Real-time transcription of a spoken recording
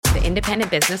The Independent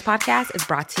Business Podcast is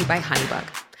brought to you by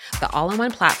HoneyBook, the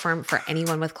all-in-one platform for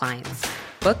anyone with clients.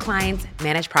 Book clients,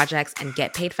 manage projects, and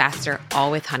get paid faster, all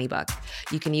with HoneyBook.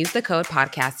 You can use the code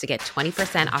podcast to get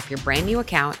 20% off your brand new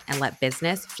account and let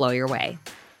business flow your way.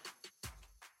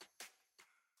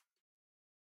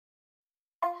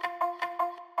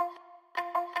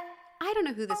 I don't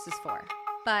know who this is for,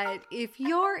 but if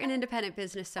you're an independent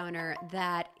business owner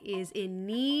that is in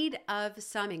need of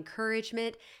some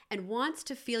encouragement and wants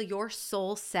to feel your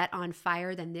soul set on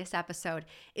fire, then this episode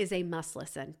is a must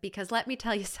listen, because let me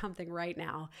tell you something right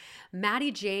now.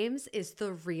 Mattie James is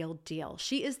the real deal.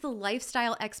 She is the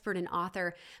lifestyle expert and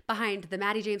author behind the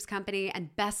Mattie James Company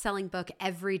and best-selling book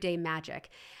Everyday Magic.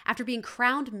 After being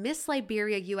crowned Miss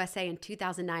Liberia USA in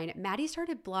 2009, Mattie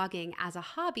started blogging as a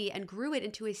hobby and grew it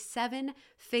into a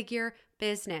 7-figure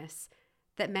business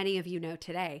that many of you know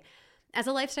today. As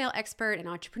a lifestyle expert and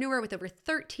entrepreneur with over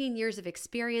 13 years of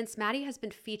experience, Mattie has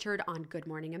been featured on Good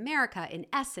Morning America, in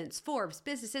Essence, Forbes,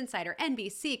 Business Insider,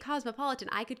 NBC, Cosmopolitan.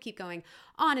 I could keep going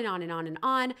on and on and on and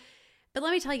on. But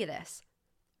let me tell you this.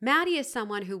 Mattie is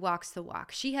someone who walks the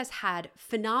walk. She has had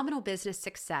phenomenal business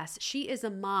success. She is a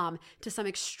mom to some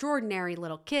extraordinary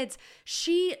little kids.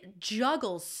 She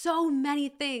juggles so many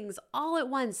things all at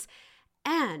once,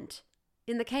 and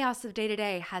in the chaos of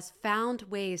day-to-day has found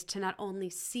ways to not only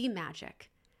see magic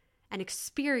and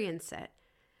experience it,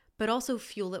 but also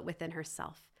fuel it within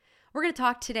herself. We're going to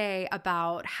talk today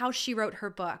about how she wrote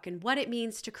her book and what it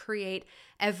means to create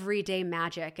everyday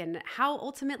magic, and how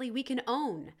ultimately we can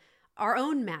own our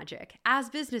own magic as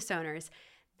business owners.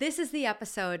 This is the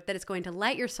episode that is going to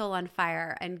light your soul on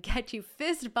fire and get you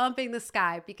fist bumping the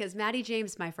sky, because Mattie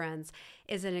James, my friends,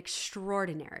 is an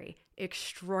extraordinary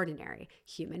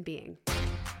human being.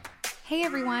 Hey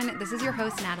everyone, this is your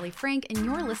host Natalie Frank, and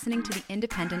you're listening to the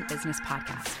Independent Business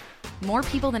Podcast. More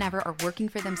people than ever are working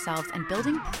for themselves and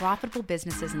building profitable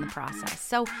businesses in the process.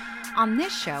 So on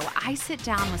this show, I sit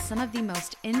down with some of the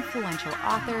most influential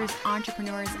authors,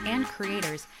 entrepreneurs, and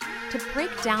creators to break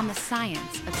down the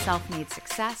science of self-made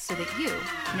success so that you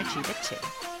can achieve it too.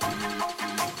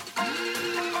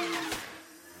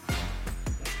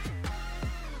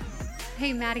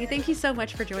 Hey Mattie, thank you so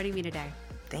much for joining me today.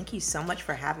 Thank you so much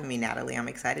for having me, Natalie. I'm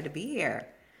excited to be here.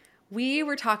 We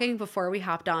were talking before we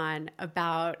hopped on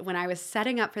about when I was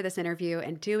setting up for this interview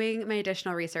and doing my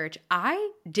additional research.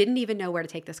 I didn't even know where to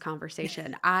take this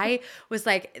conversation. I was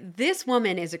like, this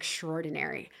woman is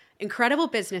extraordinary. Incredible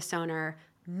business owner,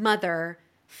 mother,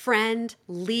 friend,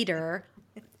 leader.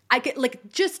 I get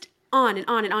like just on and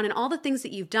on and on, and all the things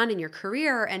that you've done in your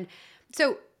career. And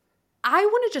so I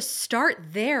want to just start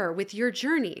there with your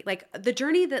journey, like the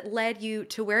journey that led you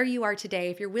to where you are today.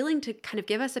 If you're willing to kind of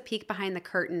give us a peek behind the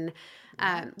curtain,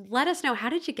 let us know, how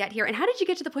did you get here? And how did you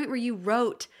get to the point where you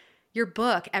wrote your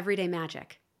book, Everyday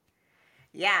Magic?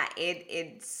 Yeah,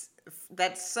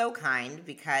 that's so kind,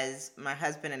 because my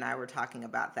husband and I were talking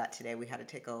about that today. We had to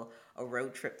take a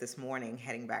road trip this morning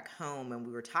heading back home, and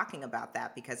we were talking about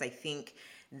that because I think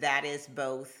that is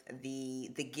both the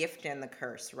gift and the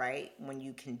curse, right? When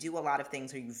you can do a lot of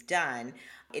things, or you've done,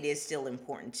 it is still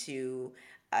important to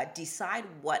decide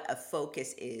what a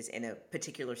focus is in a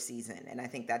particular season. And I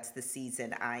think that's the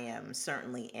season I am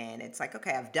certainly in. It's like,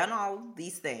 okay, I've done all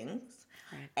these things.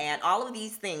 Right. And all of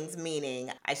these things,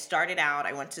 meaning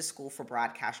I went to school for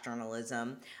broadcast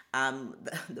journalism.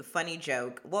 The funny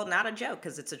joke, well, not a joke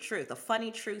because it's a truth. The funny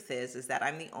truth is that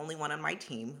I'm the only one on my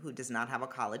team who does not have a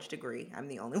college degree. I'm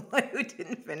the only one who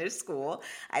didn't finish school.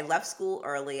 I left school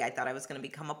early. I thought I was going to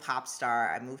become a pop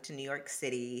star. I moved to New York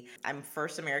City. I'm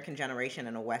first American generation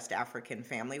in a West African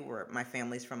family, where my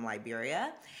family's from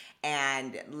Liberia.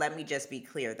 And let me just be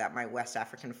clear that my West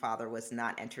African father was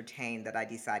not entertained that I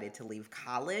decided to leave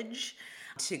college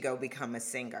to go become a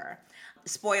singer.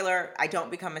 Spoiler, I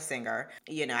don't become a singer.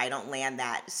 I don't land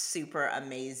that super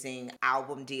amazing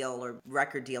album deal or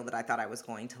record deal that I thought I was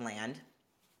going to land.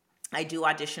 I do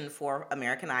audition for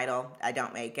American Idol. I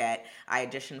don't make it. I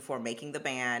audition for Making the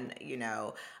Band.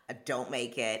 I don't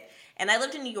make it. And I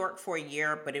lived in New York for a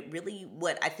year, but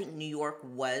what I think New York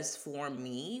was for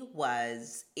me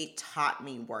was it taught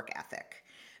me work ethic,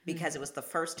 because it was the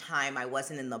first time I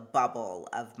wasn't in the bubble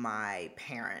of my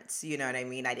parents. You know what I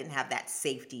mean? I didn't have that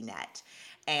safety net.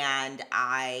 And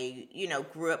I,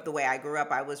 grew up the way I grew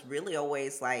up. I was really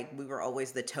always we were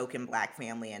always the token Black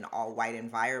family in all white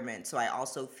environment. So I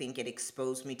also think it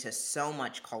exposed me to so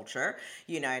much culture,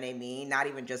 you know what I mean? Not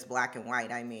even just Black and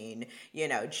white. I mean,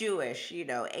 Jewish,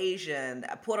 Asian,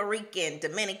 Puerto Rican,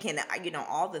 Dominican,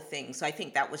 all the things. So I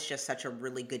think that was just such a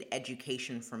really good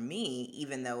education for me,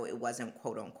 even though it wasn't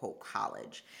quote unquote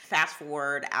college. Fast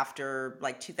forward after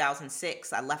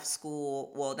 2006, I left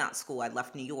school. Well, not school, I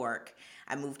left New York.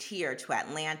 I moved here to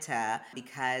Atlanta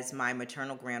because my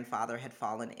maternal grandfather had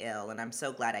fallen ill, and I'm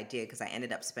so glad I did because I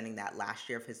ended up spending that last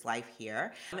year of his life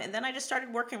here. And then I just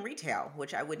started working retail,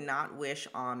 which I would not wish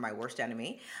on my worst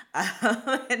enemy.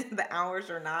 The hours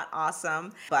are not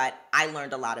awesome, but I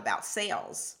learned a lot about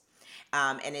sales.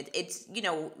 And it's,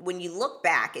 when you look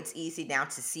back, it's easy now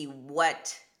to see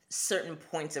what certain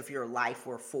points of your life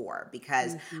were for,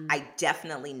 because I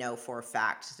definitely know for a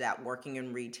fact that working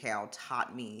in retail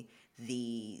taught me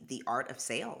the art of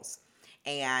sales.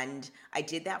 And I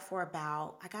did that for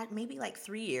I got maybe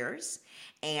 3 years.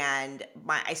 And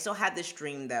I still had this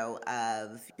dream though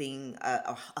of being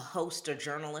a host, a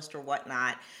journalist or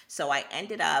whatnot. So I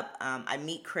ended up, I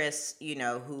meet Chris,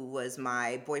 who was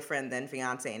my boyfriend, then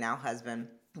fiance, and now husband.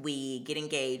 We get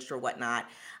engaged or whatnot.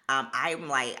 I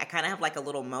kind of have a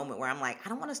little moment where I'm I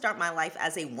don't want to start my life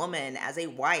as a woman, as a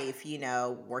wife,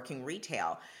 working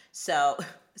retail. So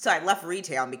I left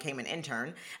retail and became an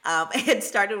intern, and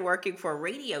started working for a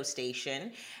radio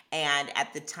station. And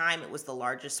at the time, it was the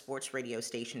largest sports radio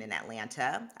station in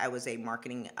Atlanta. I was a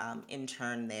marketing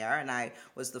intern there, and I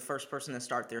was the first person to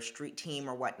start their street team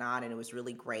or whatnot, and it was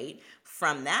really great.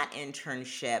 From that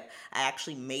internship, I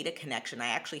actually made a connection. I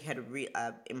actually had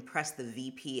impressed the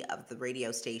VP of the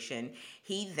radio station.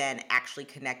 He then actually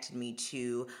connected me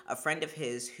to a friend of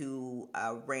his who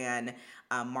ran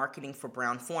marketing for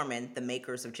Brown-Forman, the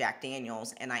makers of Jack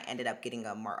Daniels, and I ended up getting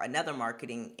another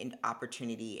marketing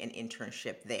opportunity and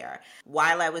internship there.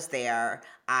 While I was there,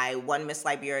 I won Miss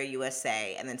Liberia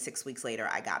USA, and then 6 weeks later,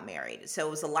 I got married. So it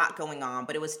was a lot going on,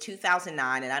 but it was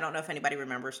 2009, and I don't know if anybody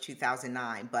remembers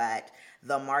 2009, but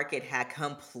the market had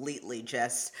completely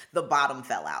the bottom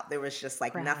fell out. There was just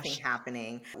nothing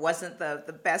happening. It wasn't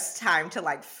the best time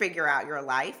to figure out your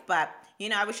life, but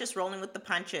I was just rolling with the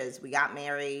punches. We got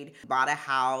married, bought a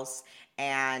house,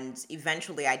 and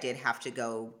eventually I did have to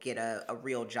go get a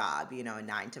real job, a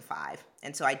 9-to-5.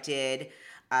 And so I did.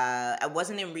 I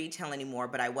wasn't in retail anymore,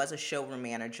 but I was a showroom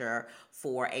manager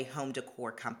for a home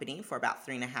decor company for about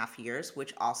 3.5 years,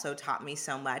 which also taught me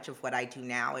so much of what I do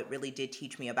now. It really did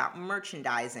teach me about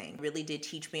merchandising, really did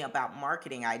teach me about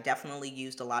marketing. I definitely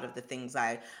used a lot of the things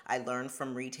I learned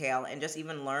from retail and just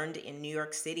even learned in New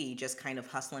York City, just kind of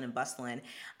hustling and bustling.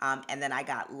 And then I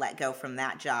got let go from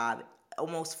that job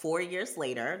almost 4 years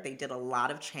later. They did a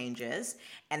lot of changes.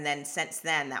 And then since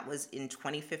then, that was in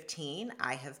 2015,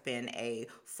 I have been a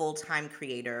full-time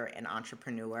creator and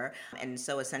entrepreneur. And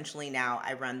so essentially now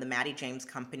I run the Mattie James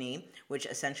company, which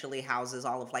essentially houses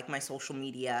all of my social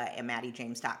media and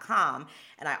mattiejames.com.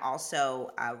 And I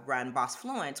also run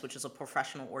Bossfluence, which is a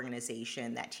professional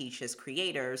organization that teaches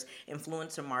creators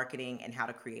influencer marketing and how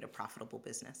to create a profitable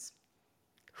business.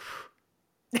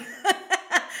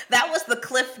 That was the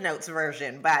Cliff Notes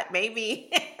version, but maybe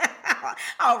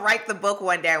I'll write the book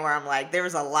one day where I'm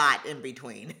there's a lot in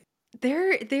between.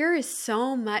 There is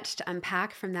so much to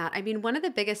unpack from that. I mean, one of the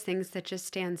biggest things that just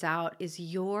stands out is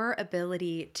your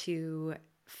ability to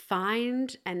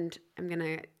find, and I'm going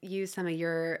to use some of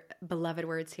your beloved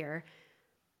words here,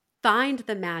 find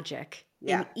the magic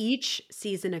in each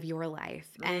season of your life.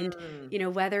 And,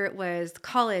 whether it was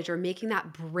college or making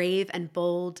that brave and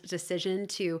bold decision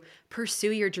to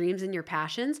pursue your dreams and your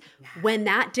passions, when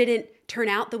that didn't turn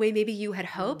out the way maybe you had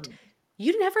hoped,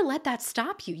 you never let that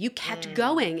stop you. You kept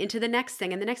going into the next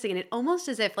thing and the next thing. And it almost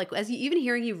as if, even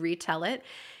hearing you retell it,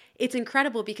 it's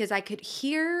incredible because I could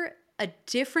hear a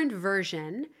different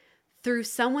version through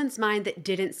someone's mind that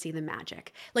didn't see the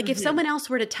magic. If someone else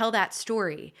were to tell that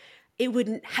story, it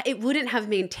wouldn't have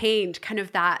maintained kind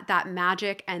of that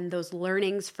magic and those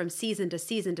learnings from season to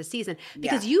season to season,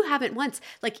 because you haven't once,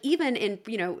 even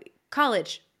in,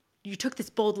 college, you took this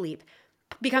bold leap,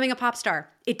 becoming a pop star.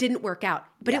 It didn't work out,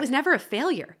 but it was never a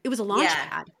failure. It was a launch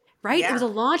pad, right? Yeah. It was a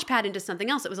launch pad into something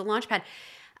else. It was a launch pad.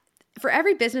 For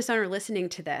every business owner listening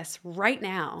to this right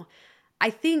now,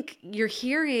 I think you're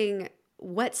hearing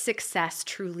what success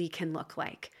truly can look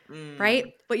like,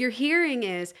 right? What you're hearing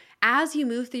is, as you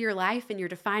move through your life and you're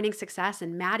defining success,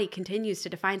 and Mattie continues to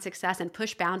define success and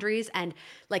push boundaries, and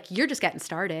you're just getting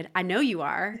started. I know you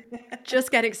are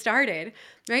just getting started,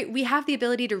 right? We have the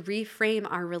ability to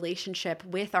reframe our relationship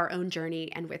with our own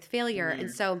journey and with failure.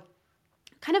 And so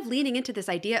kind of leaning into this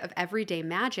idea of everyday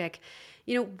magic,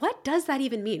 what does that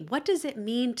even mean? What does it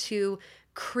mean to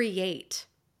create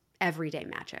everyday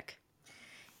magic?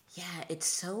 Yeah, it's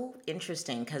so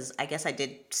interesting because I guess I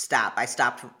did stop. I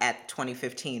stopped at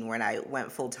 2015 when I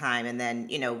went full time and then,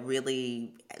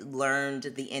 really learned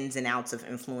the ins and outs of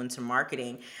influencer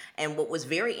marketing. And what was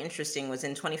very interesting was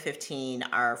in 2015,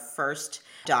 our first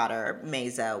daughter,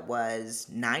 Mesa, was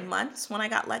 9 months when I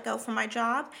got let go from my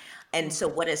job. And so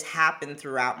what has happened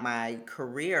throughout my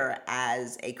career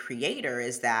as a creator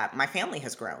is that my family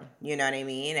has grown, you know what I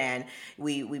mean? And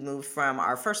we moved from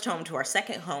our first home to our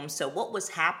second home. So what was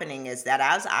happening is that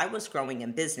as I was growing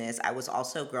in business, I was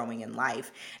also growing in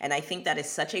life. And I think that is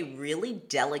such a really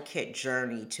delicate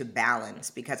journey to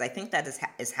balance because I think that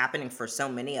is happening for so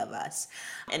many of us.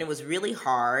 And it was really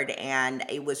hard. And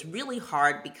it was really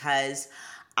hard because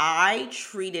I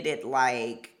treated it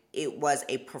like it was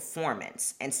a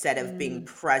performance instead of being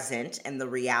present in the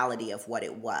reality of what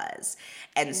it was.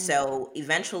 And so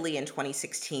eventually in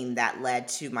 2016, that led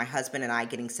to my husband and I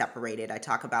getting separated. I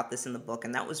talk about this in the book,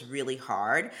 and that was really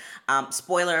hard.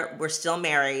 Spoiler, we're still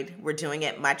married. We're doing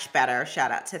it much better.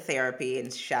 Shout out to therapy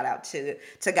and shout out to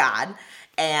God.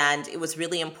 And it was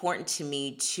really important to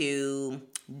me to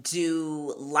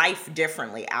do life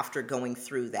differently after going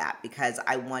through that because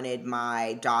I wanted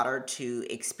my daughter to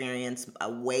experience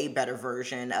a way better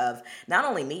version of not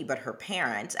only me, but her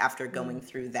parents after going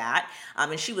through that.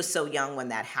 And she was so young when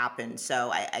that happened.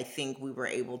 So I think we were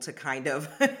able to kind of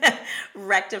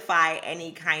rectify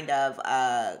any kind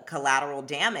of collateral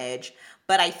damage.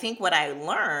 But I think what I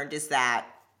learned is that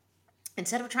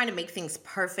instead of trying to make things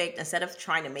perfect, instead of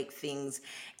trying to make things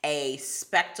a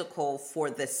spectacle for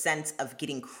the sense of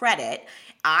getting credit,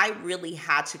 I really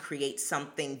had to create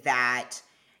something that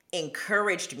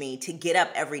encouraged me to get up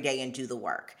every day and do the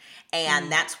work.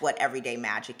 And that's what everyday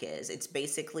magic is. It's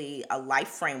basically a life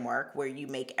framework where you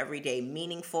make every day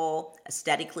meaningful,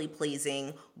 aesthetically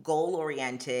pleasing,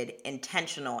 goal-oriented,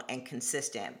 intentional, and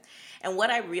consistent. And what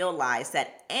I realized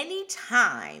that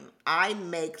anytime I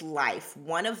make life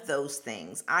one of those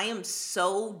things, I am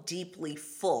so deeply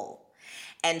full.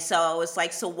 And so it's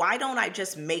like, so why don't I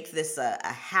just make this a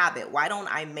habit? Why don't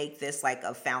I make this like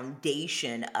a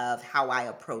foundation of how I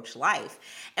approach life?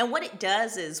 And what it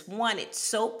does is, one, it's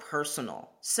so personal.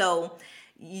 So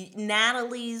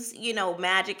Natalie's,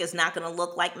 magic is not going to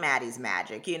look like Mattie's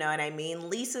magic. You know what I mean?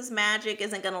 Lisa's magic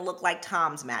isn't going to look like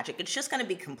Tom's magic. It's just going to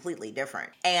be completely different.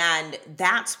 And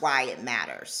that's why it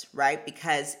matters, right?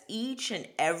 Because each and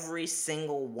every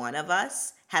single one of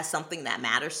us has something that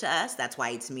matters to us. That's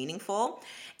why it's meaningful.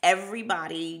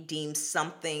 Everybody deems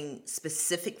something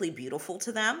specifically beautiful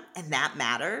to them, and that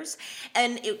matters.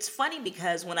 And it's funny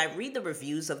because when I read the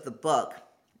reviews of the book,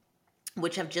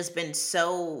 which have just been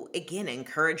so, again,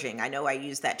 encouraging. I know I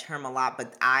use that term a lot,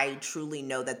 but I truly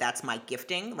know that that's my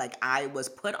gifting. Like I was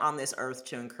put on this earth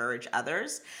to encourage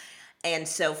others. And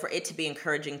so for it to be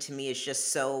encouraging to me is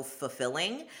just so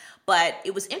fulfilling. But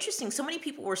it was interesting. So many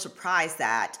people were surprised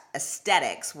that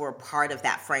aesthetics were part of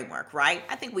that framework, right?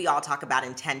 I think we all talk about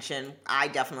intention. I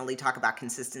definitely talk about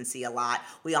consistency a lot.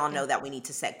 We all know that we need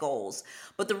to set goals.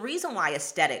 But the reason why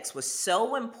aesthetics was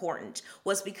so important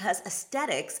was because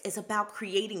aesthetics is about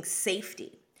creating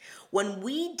safety. When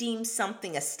we deem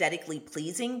something aesthetically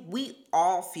pleasing, we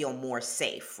all feel more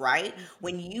safe, right?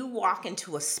 When you walk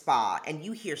into a spa and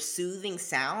you hear soothing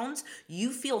sounds,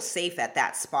 you feel safe at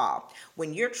that spa.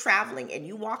 When you're traveling and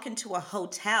you walk into a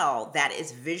hotel that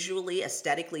is visually,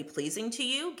 aesthetically pleasing to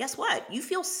you, guess what? You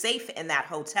feel safe in that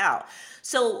hotel.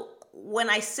 So when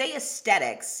I say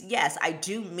aesthetics, yes, I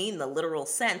do mean the literal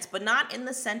sense, but not in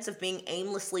the sense of being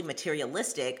aimlessly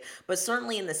materialistic, but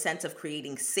certainly in the sense of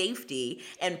creating safety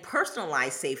and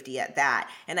personalized safety at that.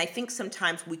 And I think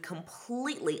sometimes we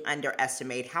completely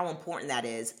underestimate how important that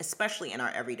is, especially in our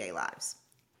everyday lives.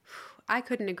 I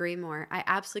couldn't agree more. I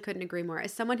absolutely couldn't agree more.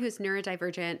 As someone who's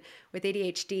neurodivergent with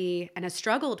ADHD and has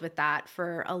struggled with that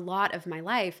for a lot of my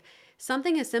life,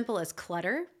 something as simple as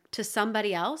clutter to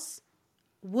somebody else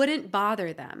wouldn't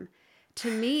bother them.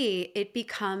 To me, it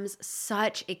becomes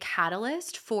such a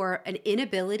catalyst for an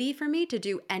inability for me to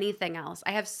do anything else.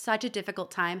 I have such a difficult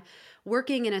time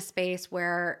working in a space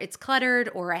where it's cluttered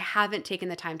or I haven't taken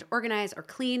the time to organize or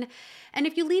clean. And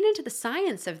if you lean into the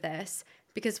science of this,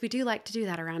 because we do like to do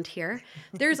that around here,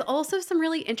 there's also some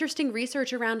really interesting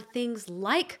research around things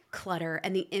like clutter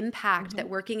and the impact that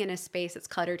working in a space that's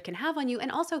cluttered can have on you.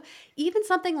 And also even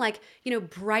something like,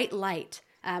 bright light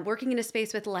working in a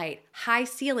space with light, high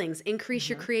ceilings, increase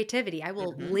your creativity. I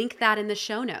will link that in the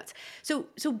show notes.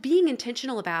 So being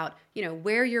intentional about,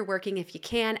 where you're working if you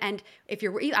can. And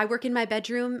I work in my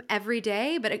bedroom every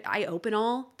day, but I open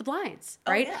all the blinds,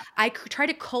 right? yeah. I try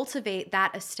to cultivate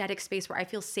that aesthetic space where I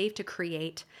feel safe to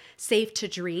create, safe to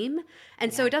dream.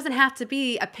 And so it doesn't have to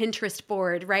be a Pinterest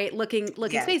board, right? Looking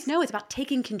space. No, it's about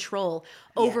taking control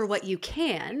over what you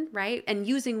can, right? And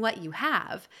using what you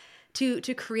have to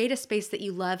create a space that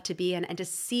you love to be in and to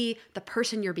see the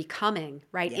person you're becoming,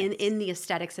 right? In the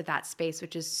aesthetics of that space,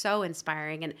 which is so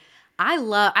inspiring. And I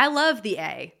love the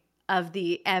A of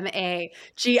the MAGIC.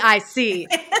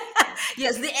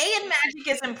 Yes, the A in magic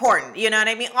is important. You know what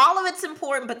I mean? All of it's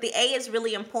important, but the A is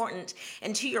really important.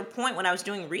 And to your point, when I was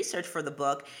doing research for the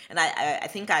book, and I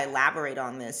think I elaborate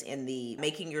on this in the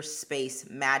Making Your Space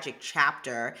Magic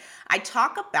chapter, I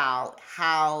talk about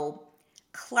how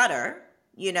clutter,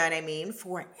 you know what I mean,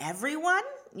 for everyone,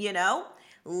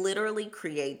 literally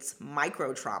creates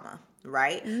micro trauma,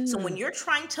 right? So when you're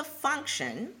trying to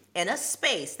function in a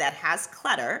space that has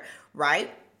clutter, right?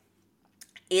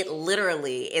 It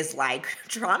literally is like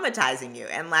traumatizing you.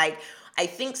 And like, I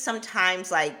think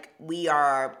sometimes like we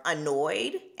are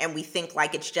annoyed and we think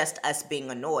like it's just us being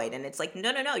annoyed. And it's like,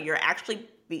 no, you're actually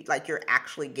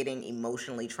getting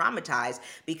emotionally traumatized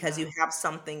because you have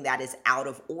something that is out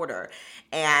of order.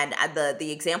 And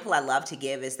the example I love to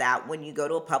give is that when you go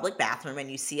to a public bathroom and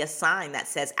you see a sign that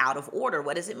says out of order,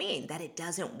 what does it mean? That it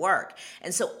doesn't work.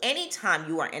 And so anytime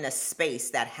you are in a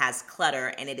space that has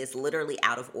clutter and it is literally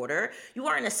out of order, you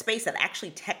are in a space that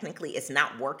actually technically is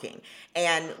not working.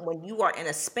 And when you are in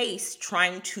a space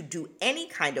trying to do any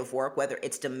kind of work, whether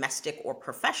it's domestic or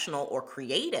professional or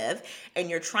creative, and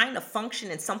you're trying to function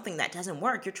in something that doesn't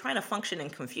work, you're trying to function in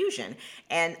confusion.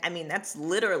 And I mean, that's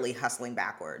literally hustling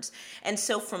backwards. And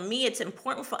so for me, it's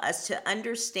important for us to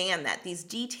understand that these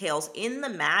details in the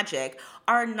magic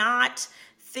are not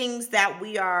things that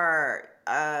we are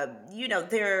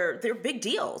they're big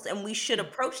deals and we should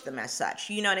approach them as such.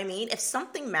 You know what I mean? If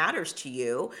something matters to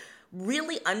you,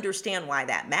 really understand why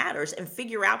that matters and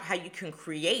figure out how you can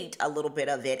create a little bit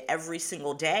of it every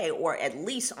single day, or at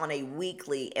least on a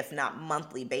weekly, if not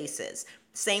monthly basis.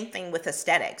 Same thing with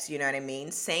aesthetics, you know what I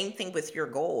mean? Same thing with your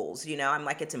goals. I'm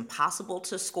like, it's impossible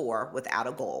to score without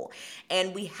a goal.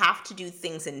 And we have to do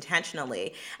things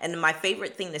intentionally. And my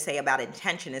favorite thing to say about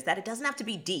intention is that it doesn't have to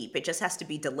be deep. It just has to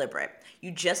be deliberate.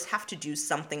 You just have to do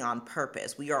something on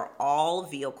purpose. We are all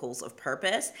vehicles of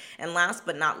purpose. And last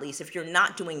but not least, if you're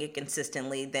not doing it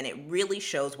consistently, then it really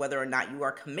shows whether or not you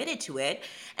are committed to it.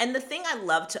 And the thing I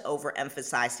love to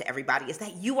overemphasize to everybody is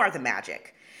that you are the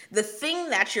magic. The thing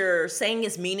that you're saying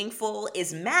is meaningful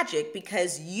is magic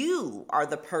because you are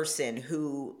the person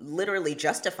who literally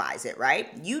justifies it, right?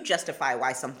 You justify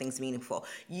why something's meaningful.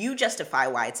 You justify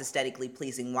why it's aesthetically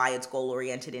pleasing, why it's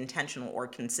goal-oriented, intentional, or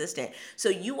consistent. So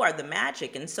you are the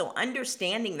magic. And so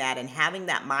understanding that and having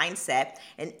that mindset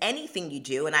in anything you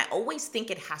do, and I always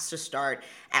think it has to start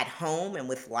at home and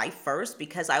with life first,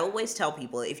 because I always tell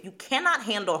people, if you cannot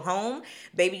handle home,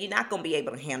 baby, you're not going to be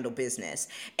able to handle business.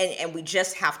 And we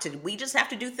just have to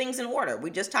do things in order. We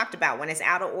just talked about when it's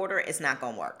out of order, it's not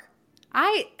going to work.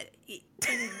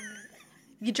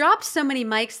 You dropped so many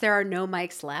mics, there are no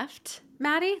mics left,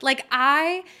 Mattie.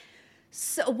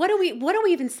 So what do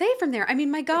we even say from there? I mean,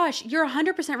 my gosh, you're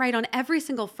 100% right on every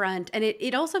single front. And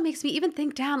it also makes me even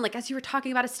think down, like as you were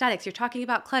talking about aesthetics, you're talking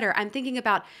about clutter. I'm thinking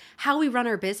about how we run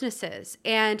our businesses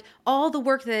and all the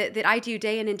work that I do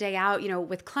day in and day out,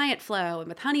 with client flow and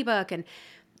with HoneyBook, and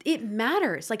it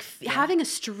matters. Like having a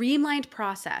streamlined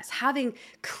process, having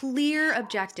clear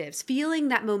objectives, feeling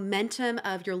that momentum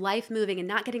of your life moving and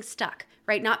not getting stuck,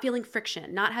 right? Not feeling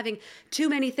friction, not having too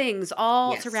many things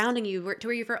all surrounding you to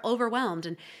where you feel overwhelmed.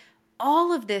 And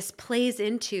all of this plays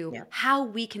into how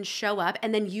we can show up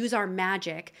and then use our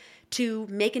magic to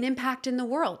make an impact in the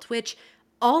world, which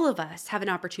all of us have an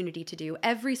opportunity to do.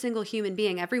 Every single human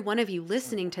being, every one of you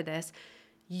listening to this,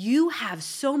 you have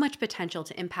so much potential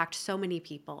to impact so many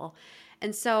people.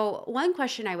 And so one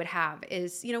question I would have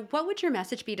is, what would your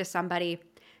message be to somebody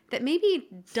that maybe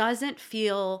doesn't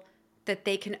feel that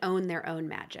they can own their own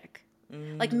magic?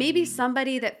 Like maybe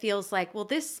somebody that feels like, well,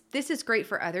 this is great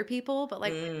for other people, but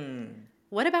like,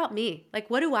 what about me? Like,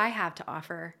 what do I have to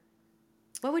offer?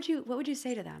 What would you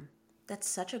say to them? That's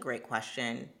such a great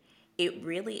question. It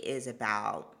really is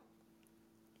about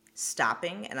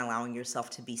stopping and allowing yourself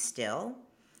to be still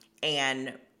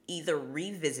and either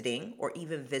revisiting or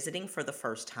even visiting for the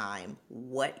first time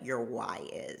what your why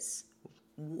is.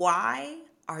 Why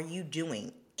are you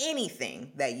doing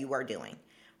anything that you are doing,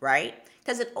 right?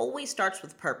 Because it always starts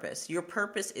with purpose. Your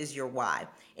purpose is your why.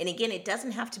 And again, it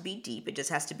doesn't have to be deep. It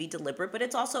just has to be deliberate, but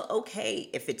it's also okay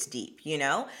if it's deep, you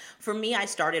know? For me, I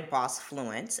started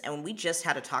Bossfluence, and we just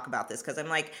had to talk about this because I'm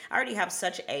like, I already have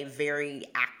such a very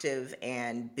active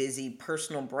and busy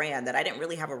personal brand that I didn't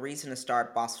really have a reason to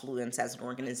start Bossfluence as an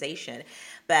organization.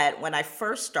 But when I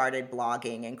first started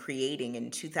blogging and creating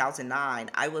in 2009,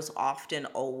 I was often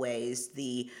always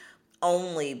the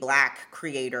only Black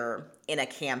creator in a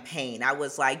campaign. I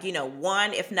was like,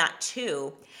 one, if not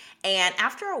two. And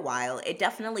after a while, it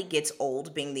definitely gets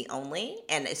old being the only,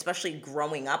 and especially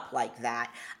growing up like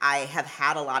that, I have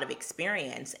had a lot of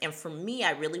experience. And for me,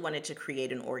 I really wanted to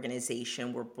create an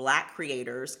organization where Black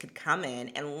creators could come in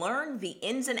and learn the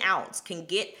ins and outs, can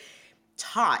get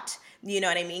taught,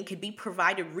 could be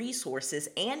provided resources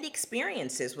and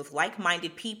experiences with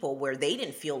like-minded people where they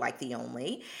didn't feel like the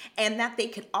only, and that they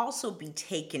could also be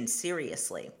taken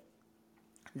seriously.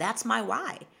 That's my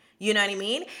why. You know what I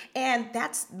mean? And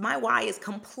that's my why is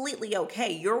completely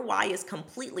okay. Your why is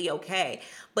completely okay.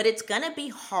 But it's going to be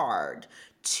hard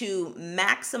to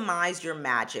maximize your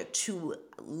magic, to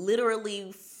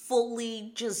literally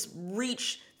fully just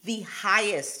reach the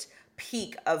highest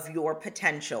peak of your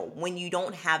potential when you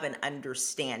don't have an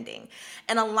understanding.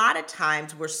 And a lot of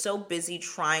times we're so busy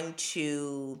trying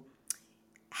to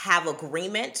have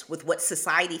agreement with what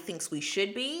society thinks we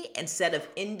should be instead of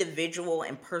individual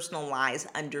and personalized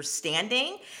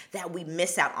understanding that we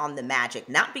miss out on the magic.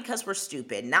 Not because we're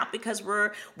stupid, not because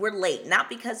we're late, not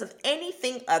because of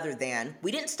anything other than we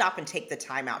didn't stop and take the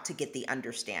time out to get the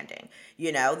understanding.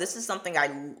 This is something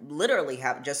I literally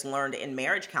have just learned in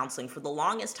marriage counseling. For the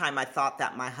longest time, I thought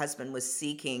that my husband was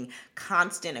seeking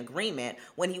constant agreement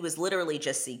when he was literally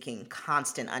just seeking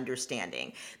constant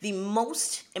understanding. The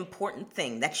most important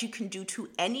thing that you can do to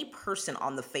any person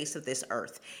on the face of this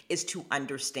earth is to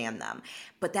understand them.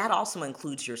 But that also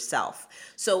includes yourself.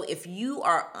 So if you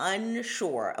are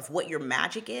unsure of what your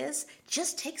magic is,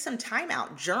 just take some time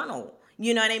out, journal.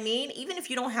 You know what I mean? Even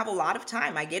if you don't have a lot of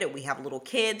time, I get it. We have little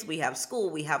kids, we have school,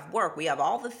 we have work, we have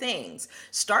all the things.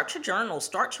 Start to journal,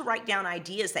 start to write down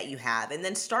ideas that you have, and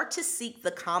then start to seek the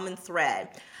common thread.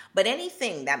 But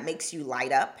anything that makes you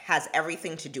light up has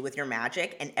everything to do with your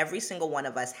magic, and every single one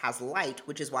of us has light,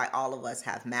 which is why all of us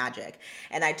have magic.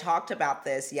 And I talked about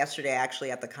this yesterday,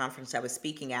 actually, at the conference I was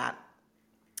speaking at,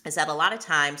 is that a lot of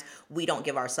times we don't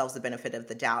give ourselves the benefit of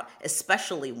the doubt,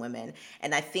 especially women.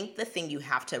 And I think the thing you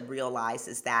have to realize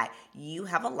is that you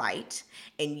have a light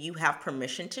and you have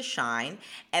permission to shine.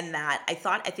 And that I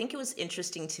think it was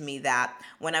interesting to me that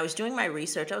when I was doing my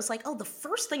research, I was like, oh, the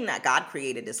first thing that God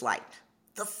created is light.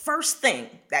 The first thing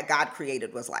that God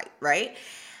created was light, right?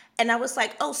 And I was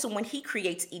like, oh, so when he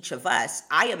creates each of us,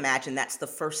 I imagine that's the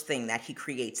first thing that he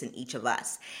creates in each of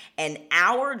us. And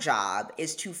our job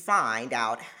is to find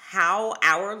out how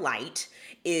our light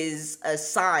is a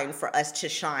sign for us to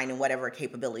shine in whatever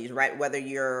capabilities, right? Whether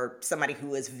you're somebody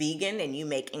who is vegan and you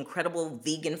make incredible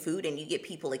vegan food and you get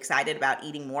people excited about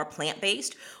eating more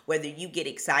plant-based, whether you get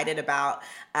excited about,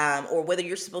 or whether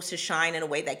you're supposed to shine in a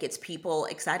way that gets people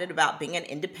excited about being an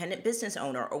independent business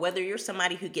owner, or whether you're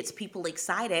somebody who gets people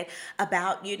excited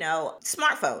about,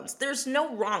 smartphones. There's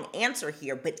no wrong answer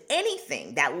here, but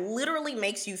anything that literally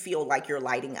makes you feel like you're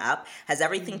lighting up has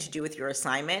everything to do with your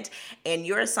assignment, and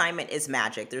your assignment is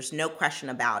magic. There's no question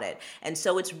about it. And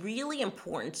so it's really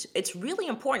important. It's really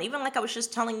important, even like I was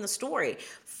just telling the story,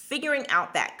 figuring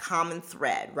out that common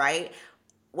thread, right?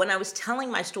 When I was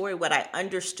telling my story, what I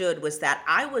understood was that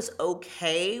I was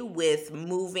okay with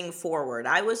moving forward.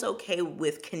 I was okay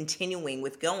with continuing,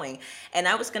 with going. And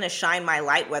I was going to shine my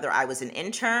light whether I was an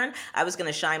intern. I was going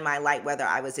to shine my light whether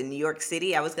I was in New York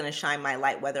City. I was going to shine my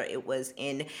light whether it was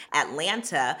in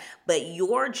Atlanta. But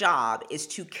your job is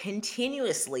to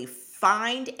continuously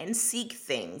find and seek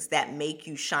things that make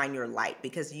you shine your light,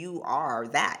 because you are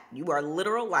that. You are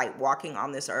literal light walking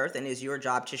on this earth, and it's your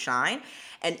job to shine.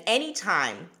 And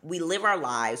anytime we live our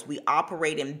lives, we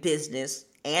operate in business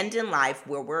and in life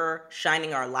where we're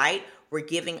shining our light, we're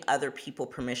giving other people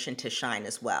permission to shine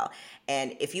as well.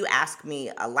 And if you ask me,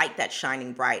 a light that's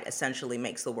shining bright essentially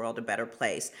makes the world a better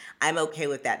place. I'm okay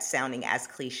with that sounding as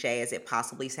cliche as it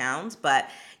possibly sounds, but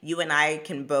you and I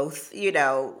can both, we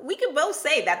can both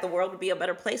say that the world would be a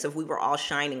better place if we were all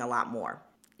shining a lot more.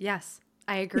 Yes,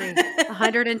 I agree.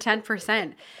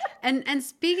 110%. And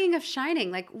speaking of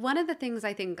shining, like one of the things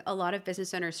I think a lot of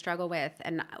business owners struggle with,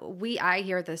 and I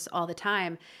hear this all the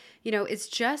time, it's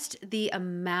just the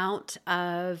amount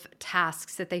of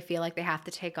tasks that they feel like they have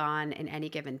to take on in any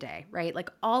given day, right? Like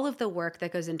all of the work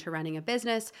that goes into running a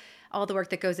business, all the work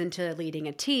that goes into leading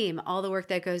a team, all the work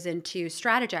that goes into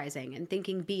strategizing and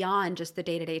thinking beyond just the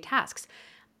day-to-day tasks.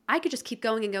 I could just keep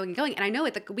going and going and going. And I know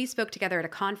we spoke together at a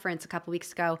conference a couple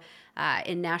weeks ago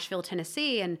in Nashville,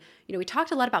 Tennessee. And, we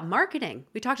talked a lot about marketing.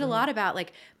 We talked a lot about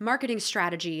like marketing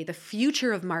strategy, the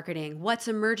future of marketing, what's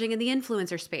emerging in the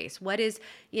influencer space, what is,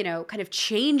 kind of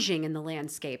changing in the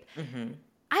landscape.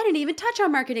 I didn't even touch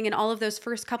on marketing in all of those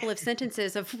first couple of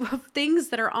sentences of things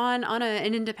that are on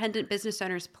an independent business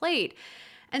owner's plate.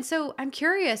 And so I'm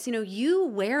curious, you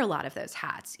wear a lot of those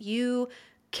hats. You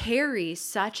carry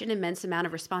such an immense amount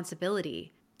of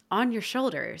responsibility on your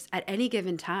shoulders at any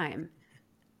given time,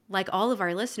 like all of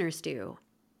our listeners do.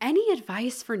 Any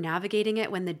advice for navigating it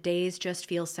when the days just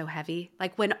feel so heavy?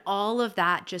 Like when all of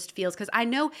that just feels, because I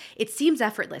know it seems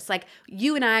effortless. Like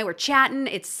you and I were chatting,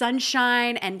 it's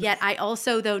sunshine, and yet I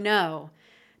also though know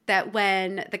that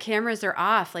when the cameras are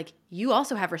off, like you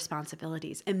also have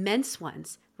responsibilities, immense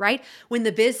ones, right? When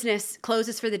the business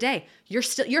closes for the day,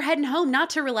 you're heading home not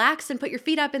to relax and put your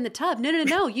feet up in the tub.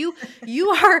 No. You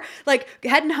are like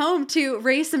heading home to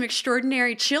raise some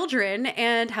extraordinary children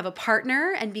and have a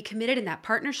partner and be committed in that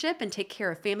partnership and take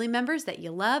care of family members that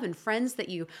you love and friends that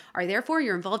you are there for.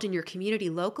 You're involved in your community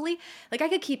locally. Like I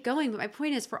could keep going, but my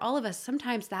point is for all of us,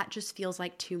 sometimes that just feels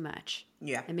like too much.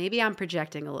 Yeah. And maybe I'm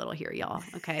projecting a little here, y'all.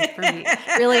 Okay. For me,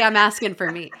 really, I'm asking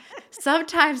for me.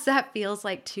 Sometimes that feels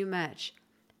like too much.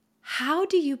 How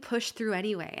do you push through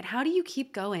anyway? And how do you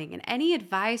keep going? And any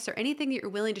advice or anything that you're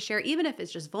willing to share, even if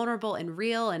it's just vulnerable and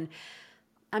real, and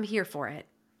I'm here for it.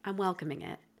 I'm welcoming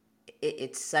it.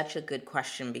 It's such a good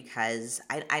question because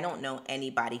I don't know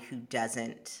anybody who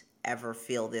doesn't ever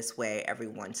feel this way every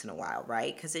once in a while,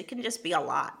 right? Because it can just be a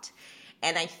lot.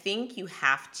 And I think you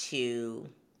have to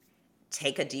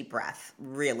take a deep breath.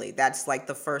 Really, that's like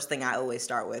the first thing I always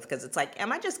start with, because it's like,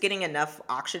 am I just getting enough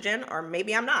oxygen, or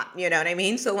maybe I'm not, you know what I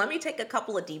mean? So let me take a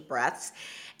couple of deep breaths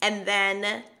and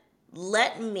then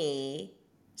let me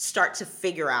start to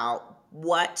figure out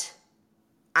what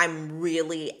I'm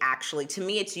really actually, to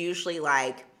me, it's usually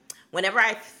like whenever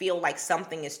I feel like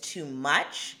something is too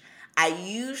much, I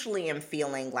usually am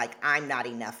feeling like I'm not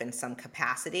enough in some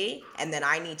capacity, and then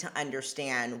I need to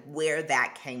understand where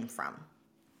that came from.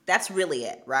 That's really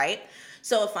it, right?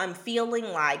 So if I'm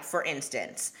feeling like, for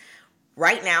instance,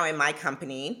 right now in my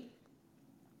company,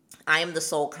 I am the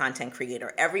sole content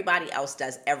creator. Everybody else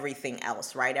does everything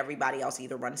else, right? Everybody else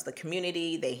either runs the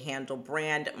community, they handle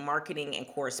brand marketing and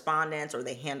correspondence, or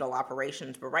they handle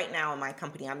operations. But right now in my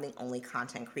company, I'm the only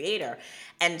content creator.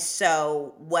 And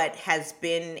so what has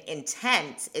been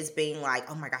intense is being like,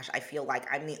 oh my gosh, I feel like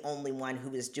I'm the only one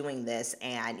who is doing this.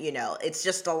 And, it's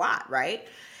just a lot, right?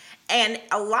 And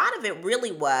a lot of it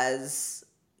really was,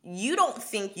 you don't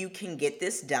think you can get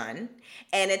this done.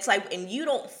 And it's like, and you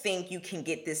don't think you can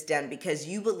get this done because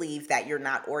you believe that you're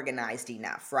not organized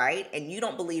enough, right? And you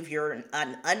don't believe you're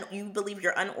you believe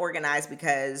you're unorganized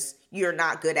because you're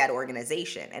not good at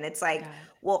organization. And it's like,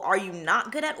 well, are you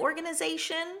not good at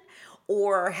organization,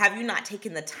 or have you not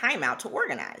taken the time out to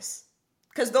organize?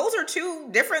 Because those are two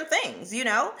different things,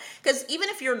 Because even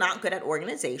if you're not good at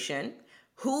organization,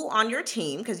 who on your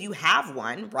team, because you have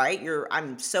one, right?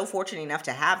 I'm so fortunate enough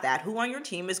to have that. Who on your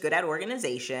team is good at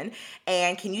organization?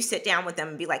 And can you sit down with them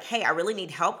and be like, hey, I really need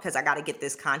help because I got to get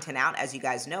this content out. As you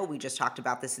guys know, we just talked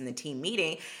about this in the team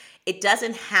meeting. It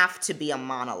doesn't have to be a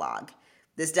monologue.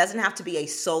 This doesn't have to be a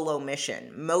solo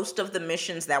mission. Most of the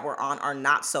missions that we're on are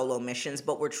not solo missions,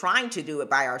 but we're trying to do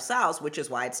it by ourselves, which is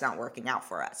why it's not working out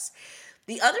for us.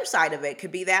 The other side of it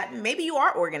could be that maybe you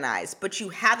are organized, but you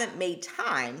haven't made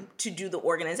time to do the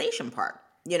organization part.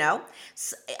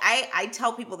 So I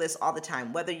tell people this all the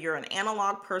time, whether you're an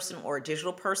analog person or a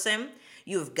digital person,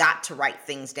 you've got to write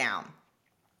things down.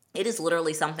 It is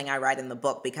literally something I write in the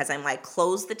book, because I'm like,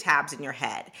 close the tabs in your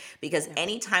head, because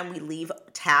anytime we leave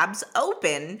tabs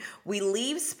open, we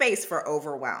leave space for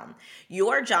overwhelm.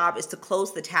 Your job is to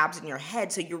close the tabs in your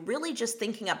head, so you're really just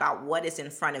thinking about what is in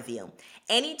front of you.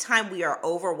 Anytime we are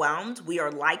overwhelmed, we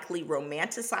are likely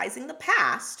romanticizing the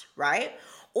past, right?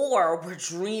 Or we're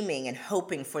dreaming and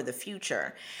hoping for the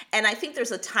future. And I think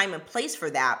there's a time and place for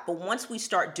that. But once we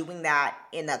start doing that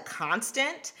in a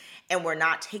constant, and we're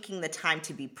not taking the time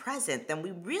to be present, then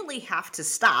we really have to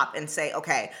stop and say,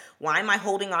 okay, why am I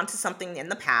holding on to something in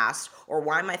the past? Or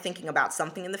why am I thinking about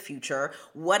something in the future?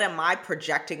 What am I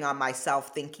projecting on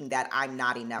myself thinking that I'm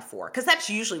not enough for? Because that's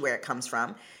usually where it comes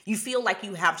from. You feel like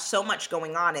you have so much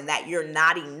going on and that you're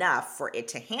not enough for it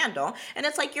to handle. And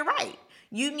it's like, you're right.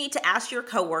 You need to ask your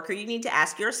coworker, you need to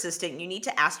ask your assistant, you need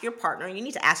to ask your partner, you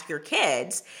need to ask your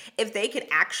kids if they could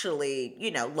actually,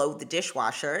 load the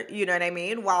dishwasher, you know what I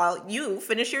mean, while you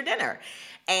finish your dinner.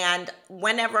 And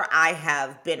whenever I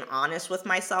have been honest with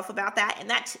myself about that, and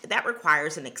that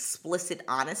requires an explicit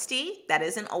honesty that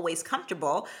isn't always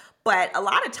comfortable, but a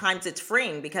lot of times it's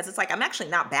freeing because it's like, I'm actually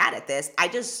not bad at this. I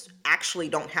just actually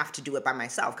don't have to do it by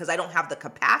myself because I don't have the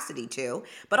capacity to,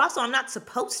 but also I'm not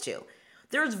supposed to.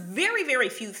 There's very, very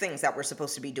few things that we're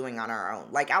supposed to be doing on our own.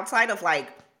 Like outside of like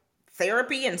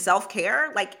therapy and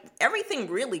self-care, like everything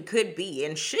really could be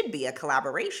and should be a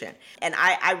collaboration. And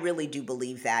I really do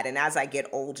believe that. And as I get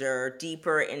older,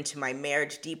 deeper into my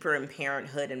marriage, deeper in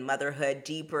parenthood and motherhood,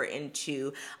 deeper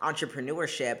into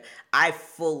entrepreneurship, I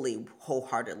fully,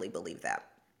 wholeheartedly believe that.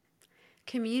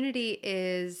 Community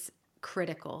is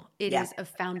critical. It is a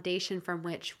foundation from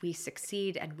which we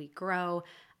succeed and we grow.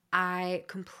 I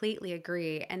completely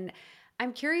agree. And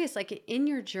I'm curious, like in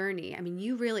your journey, I mean,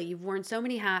 you've worn so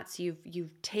many hats,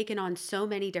 you've taken on so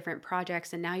many different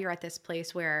projects, and now you're at this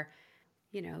place where,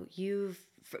 you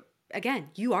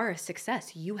are a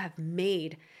success. You have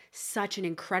made such an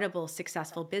incredible,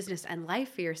 successful business and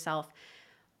life for yourself.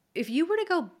 If you were to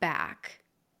go back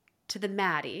to the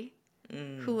Mattie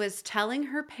who was telling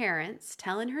her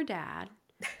dad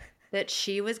that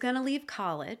she was going to leave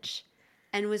college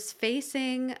and was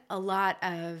facing a lot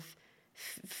of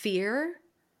fear,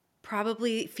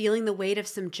 probably feeling the weight of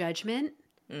some judgment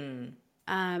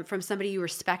from somebody you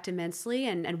respect immensely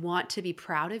and want to be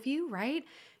proud of you, right?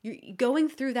 You're going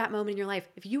through that moment in your life.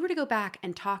 If you were to go back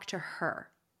and talk to her,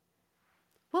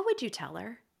 what would you tell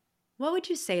her? What would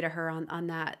you say to her on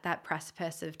that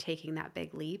precipice of taking that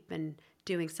big leap and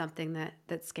doing something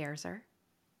that scares her?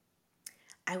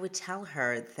 I would tell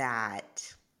her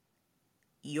that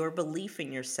your belief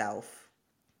in yourself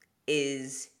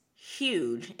is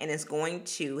huge and is going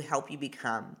to help you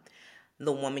become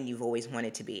the woman you've always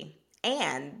wanted to be.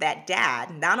 And that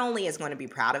dad not only is going to be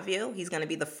proud of you, he's going to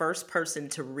be the first person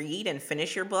to read and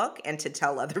finish your book and to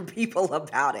tell other people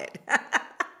about it.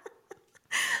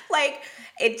 Like,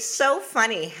 it's so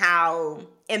funny how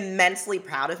immensely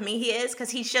proud of me he is because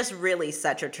he's just really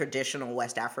such a traditional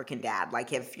West African dad.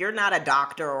 Like, if you're not a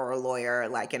doctor or a lawyer,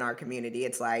 like in our community,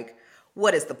 it's like,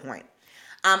 what is the point?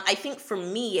 I think for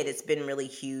me, it has been really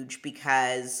huge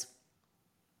because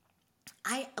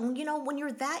when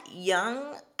you're that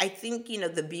young, I think,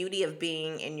 the beauty of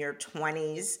being in your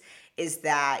 20s is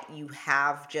that you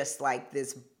have just like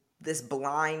this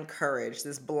blind courage,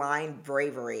 this blind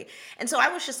bravery. And so I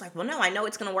was just like, well, no, I know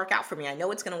it's going to work out for me. I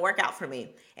know it's going to work out for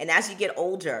me. And as you get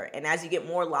older and as you get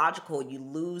more logical, you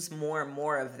lose more and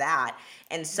more of that.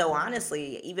 And so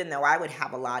honestly, even though I would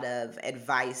have a lot of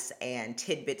advice and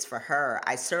tidbits for her,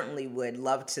 I certainly would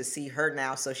love to see her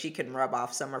now so she can rub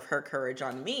off some of her courage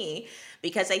on me,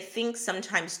 because I think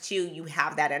sometimes too, you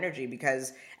have that energy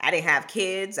because I didn't have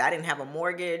kids. I didn't have a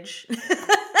mortgage.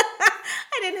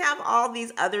 I didn't have all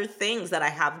these other things that I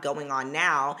have going on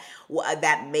now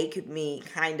that make me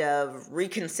kind of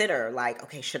reconsider, like,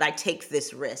 okay, should I take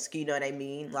this risk? You know what I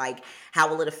mean? Like, how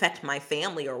will it affect my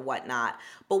family or whatnot?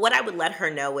 But what I would let her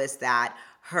know is that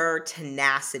her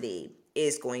tenacity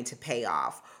is going to pay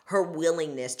off, her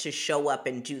willingness to show up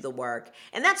and do the work.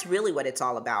 And that's really what it's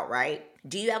all about, right?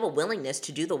 Do you have a willingness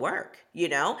to do the work?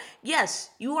 Yes,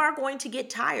 you are going to get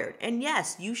tired. And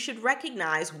yes, you should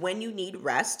recognize when you need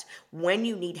rest, when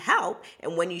you need help,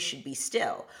 and when you should be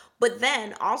still. But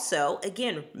then also,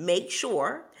 again, make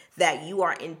sure that you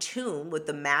are in tune with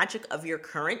the magic of your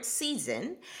current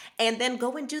season and then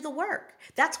go and do the work.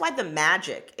 That's why the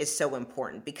magic is so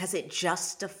important, because it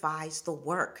justifies the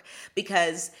work.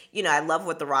 Because, I love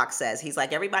what The Rock says. He's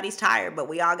like, everybody's tired, but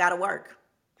we all got to work.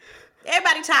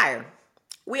 Everybody tired.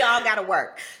 We all got to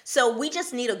work. So we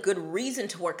just need a good reason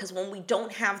to work, because when we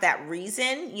don't have that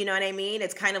reason, you know what I mean?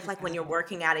 It's kind of like when you're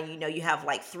working out and you have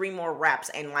like 3 more reps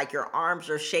and like your arms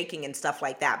are shaking and stuff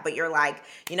like that. But you're like,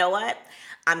 you know what?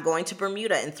 I'm going to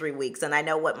Bermuda in 3 weeks and I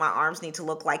know what my arms need to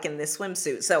look like in this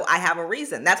swimsuit. So I have a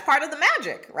reason. That's part of the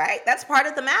magic, right? That's part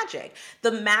of the magic.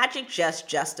 The magic just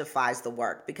justifies the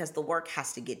work because the work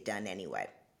has to get done anyway.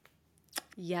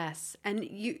 Yes.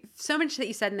 And so much that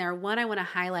you said in there. One I want to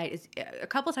highlight is a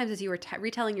couple of times as you were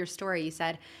retelling your story, you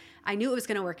said, I knew it was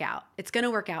going to work out. It's going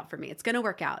to work out for me. It's going to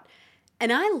work out.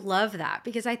 And I love that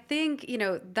because I think,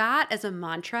 that as a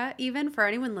mantra, even for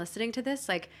anyone listening to this,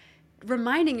 like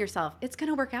reminding yourself, it's going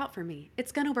to work out for me.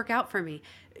 It's going to work out for me.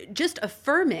 Just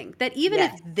affirming that even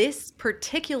if this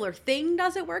particular thing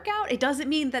doesn't work out, it doesn't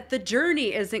mean that the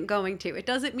journey isn't going to. It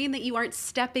doesn't mean that you aren't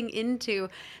stepping into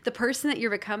the person that you're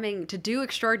becoming to do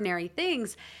extraordinary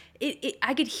things.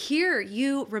 I could hear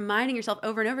you reminding yourself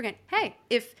over and over again, hey,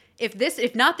 if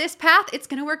not this path, it's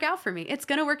going to work out for me. It's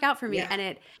going to work out for me. Yeah.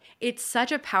 And it's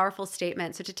such a powerful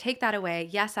statement. So to take that away,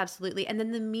 yes, absolutely. And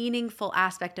then the meaningful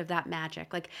aspect of that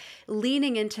magic, like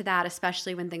leaning into that,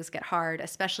 especially when things get hard,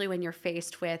 especially when you're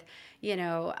faced with,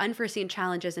 unforeseen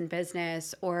challenges in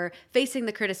business or facing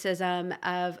the criticism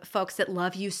of folks that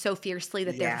love you so fiercely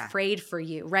that they're afraid for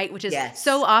you, right? Which is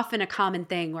so often a common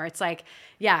thing where it's like,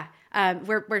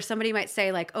 where somebody might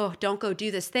say like, oh, don't go do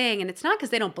this thing. And it's not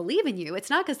because they don't believe in you. It's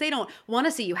not because they don't want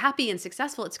to see you happy and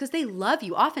successful. It's because they love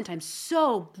you oftentimes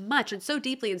so much and so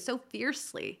deeply and so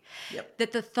fiercely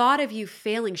that the thought of you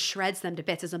failing shreds them to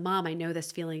bits. As a mom, I know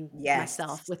this feeling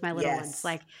myself with my little ones.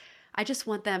 Like, I just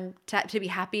want them to be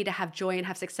happy, to have joy and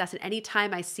have success. And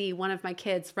anytime I see one of my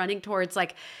kids running towards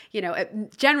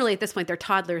generally at this point they're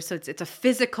toddlers. So it's a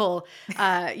physical,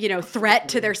 threat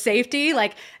to their safety.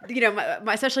 Like,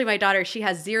 especially my daughter, she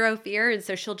has zero fear. And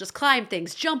so she'll just climb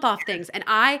things, jump off things. And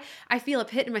I feel a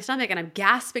pit in my stomach and I'm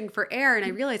gasping for air. And I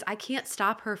realize I can't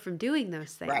stop her from doing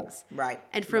those things. Right.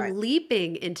 And from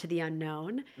leaping into the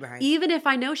unknown, even if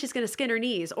I know she's going to skin her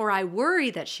knees or I worry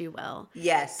that she will.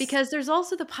 Yes. Because there's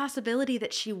also the possibility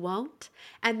that she won't,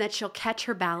 and that she'll catch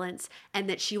her balance, and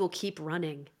that she will keep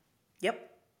running. Yep.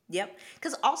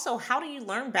 Because also, how do you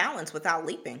learn balance without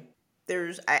leaping?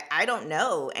 I don't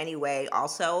know anyway.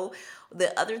 Also,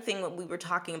 the other thing that we were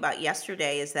talking about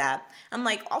yesterday is that I'm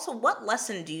like, also, what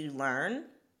lesson do you learn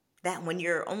that when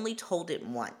you're only told it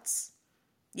once?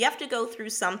 You have to go through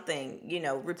something,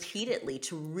 repeatedly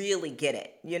to really get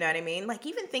it. You know what I mean? Like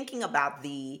even thinking about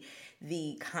the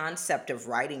concept of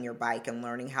riding your bike and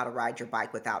learning how to ride your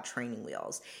bike without training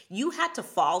wheels. You had to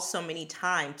fall so many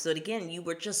times. But again, you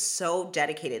were just so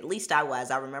dedicated. At least I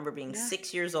was. I remember being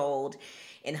 6 years old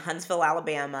in Huntsville,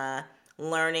 Alabama,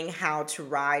 learning how to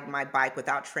ride my bike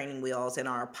without training wheels in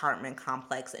our apartment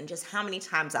complex, and just how many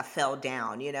times I fell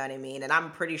down, you know what I mean? And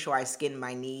I'm pretty sure I skinned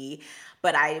my knee,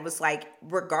 but I was like,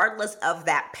 regardless of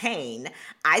that pain,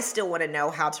 I still want to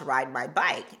know how to ride my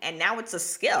bike. And now it's a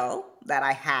skill that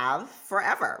I have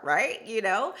forever, right?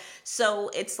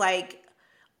 So it's like,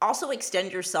 also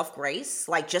extend yourself grace.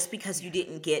 Like just because you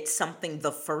didn't get something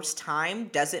the first time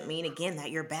doesn't mean again that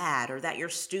you're bad or that you're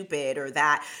stupid or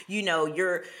that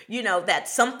that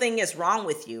something is wrong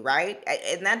with you, right?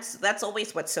 And that's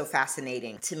always what's so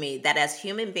fascinating to me, that as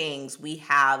human beings we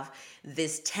have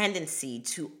this tendency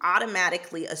to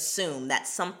automatically assume that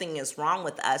something is wrong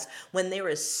with us when there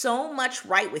is so much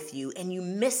right with you, and you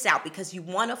miss out because you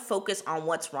want to focus on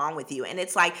what's wrong with you. And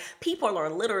it's like people are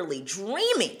literally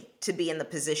dreaming to be in the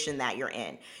position that you're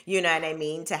in. You know what I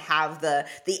mean? To have the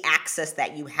access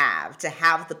that you have, to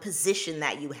have the position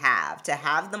that you have, to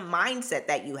have the mindset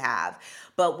that you have.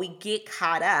 But we get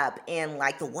caught up in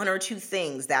like the one or two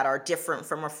things that are different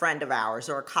from a friend of ours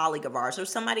or a colleague of ours or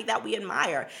somebody that we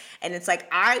admire. And it's like,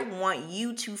 I want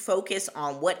you to focus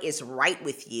on what is right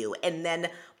with you and then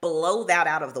blow that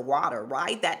out of the water,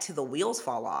 ride that till the wheels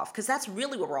fall off. Because that's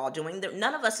really what we're all doing.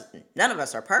 None of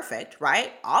us are perfect,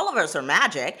 right? All of us are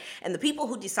magic. And the people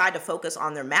who decide to focus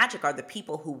on their magic are the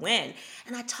people who win.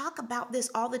 And I talk about this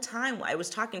all the time. I was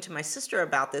talking to my sister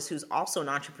about this, who's also an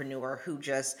entrepreneur who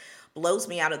just blows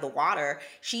me out of the water.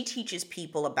 She teaches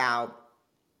people about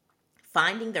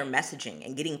finding their messaging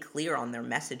and getting clear on their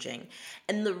messaging.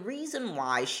 And the reason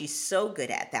why she's so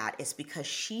good at that is because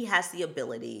she has the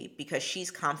ability, because she's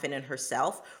confident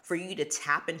herself, for you to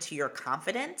tap into your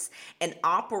confidence and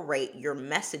operate your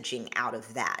messaging out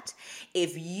of that.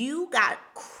 If you got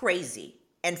crazy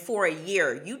and for a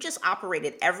year, you just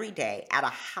operated every day at a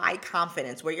high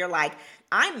confidence where you're like,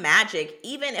 I'm magic,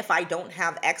 even if I don't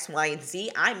have X, Y, and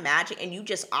Z, I'm magic, and you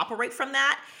just operate from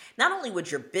that, not only would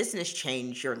your business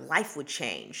change, your life would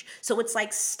change. So it's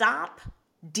like, stop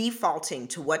defaulting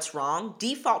to what's wrong,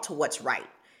 default to what's right.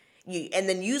 And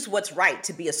then use what's right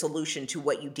to be a solution to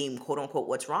what you deem quote unquote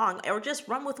what's wrong, or just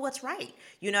run with what's right.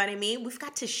 You know what I mean? We've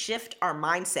got to shift our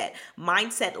mindset.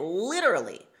 Mindset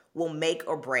literally will make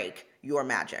or break your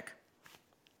magic.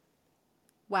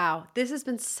 Wow, this has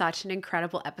been such an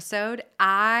incredible episode.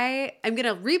 I am going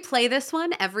to replay this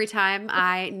one every time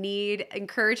I need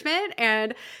encouragement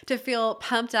and to feel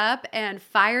pumped up and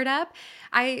fired up.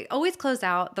 I always close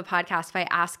out the podcast by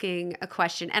asking a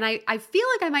question, and I feel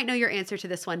like I might know your answer to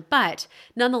this one, but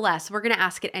nonetheless, we're going to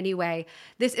ask it anyway.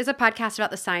 This is a podcast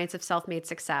about the science of self-made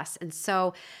success, and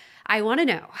so I want to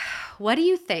know, what do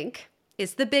you think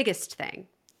is the biggest thing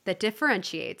that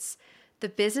differentiates the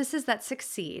businesses that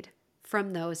succeed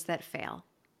from those that fail?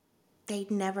 They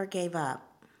never gave up.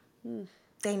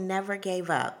 They never gave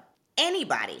up.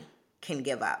 Anybody can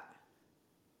give up.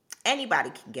 Anybody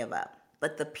can give up.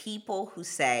 But the people who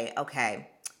say, okay,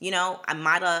 I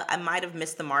might have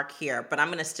missed the mark here, but I'm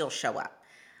going to still show up.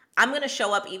 I'm going to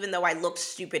show up even though I looked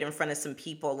stupid in front of some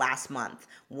people last month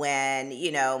when,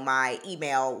 my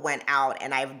email went out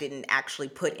and I didn't actually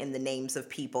put in the names of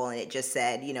people and it just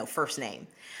said, first name.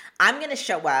 I'm going to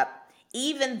show up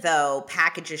even though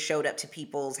packages showed up to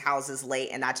people's houses late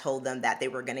and I told them that they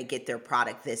were going to get their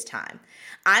product this time.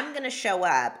 I'm going to show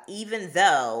up even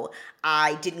though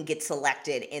I didn't get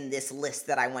selected in this list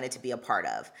that I wanted to be a part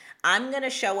of. I'm going to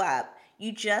show up.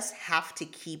 You just have to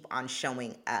keep on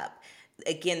showing up.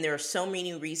 Again, there are so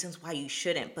many reasons why you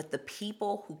shouldn't, but the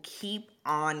people who keep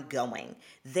on going,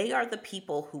 they are the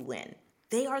people who win.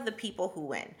 They are the people who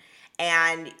win.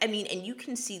 And and you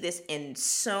can see this in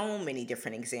so many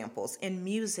different examples, in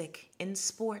music, in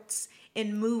sports,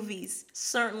 in movies,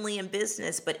 certainly in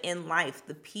business, but in life,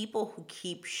 the people who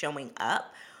keep showing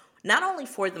up, not only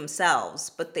for themselves,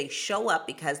 but they show up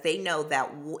because they know that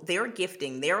their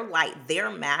gifting, their light, their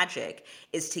magic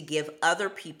is to give other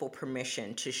people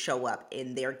permission to show up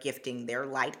in their gifting, their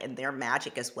light, and their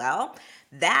magic as well.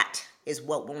 That is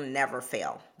what will never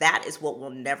fail. That is what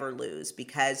will never lose,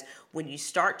 because when you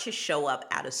start to show up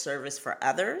out of service for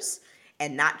others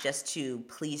and not just to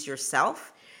please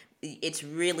yourself, it's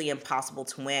really impossible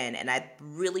to win. And I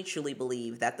really truly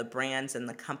believe that the brands and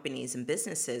the companies and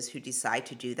businesses who decide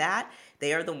to do that,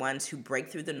 they are the ones who break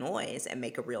through the noise and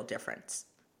make a real difference.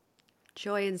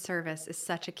 Joy in service is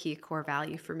such a key core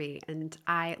value for me. And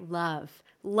I love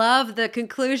the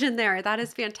conclusion there. That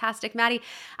is fantastic. Mattie,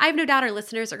 I have no doubt our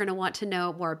listeners are going to want to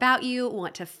know more about you,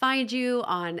 want to find you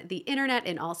on the internet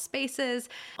in all spaces.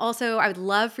 Also, I would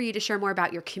love for you to share more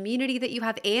about your community that you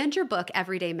have and your book,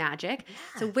 Everyday Magic.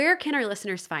 Yeah. So where can our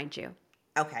listeners find you?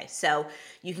 Okay, so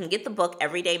you can get the book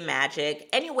Everyday Magic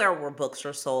anywhere where books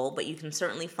are sold, but you can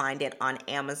certainly find it on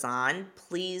Amazon.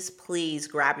 Please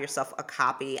grab yourself a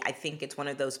copy. I think it's one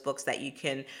of those books that you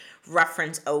can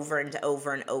reference over and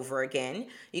over and over again.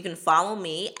 You can follow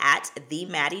me at The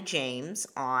Mattie James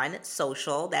on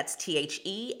social. That's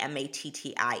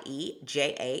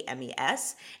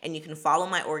TheMattieJames. And you can follow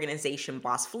my organization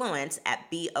Bossfluence at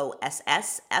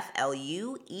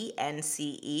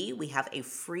BOSSFLUENCE. We have a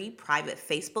free private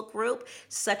Facebook group,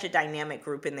 such a dynamic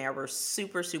group in there. We're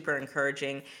super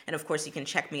encouraging. And of course, you can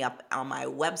check me up on my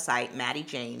website,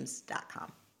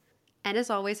 MattieJames.com. And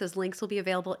as always, those links will be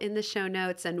available in the show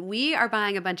notes. And we are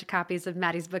buying a bunch of copies of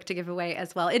Mattie's book to give away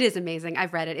as well. It is amazing.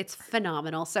 I've read it. It's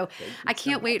phenomenal. So I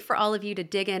can't wait for all of you to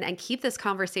dig in and keep this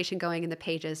conversation going in the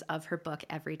pages of her book,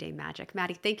 Everyday Magic.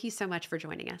 Mattie, thank you so much for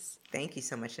joining us. Thank you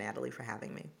so much, Natalie, for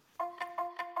having me.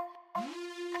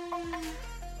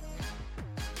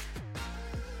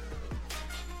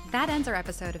 That ends our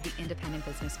episode of the Independent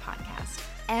Business Podcast.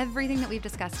 Everything that we've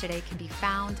discussed today can be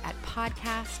found at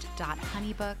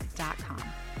podcast.honeybook.com.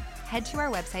 Head to our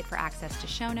website for access to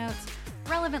show notes,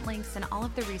 relevant links, and all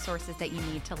of the resources that you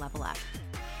need to level up.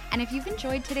 And if you've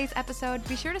enjoyed today's episode,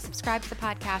 be sure to subscribe to the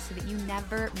podcast so that you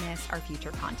never miss our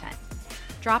future content.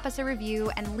 Drop us a review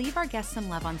and leave our guests some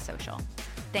love on social.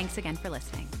 Thanks again for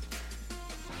listening.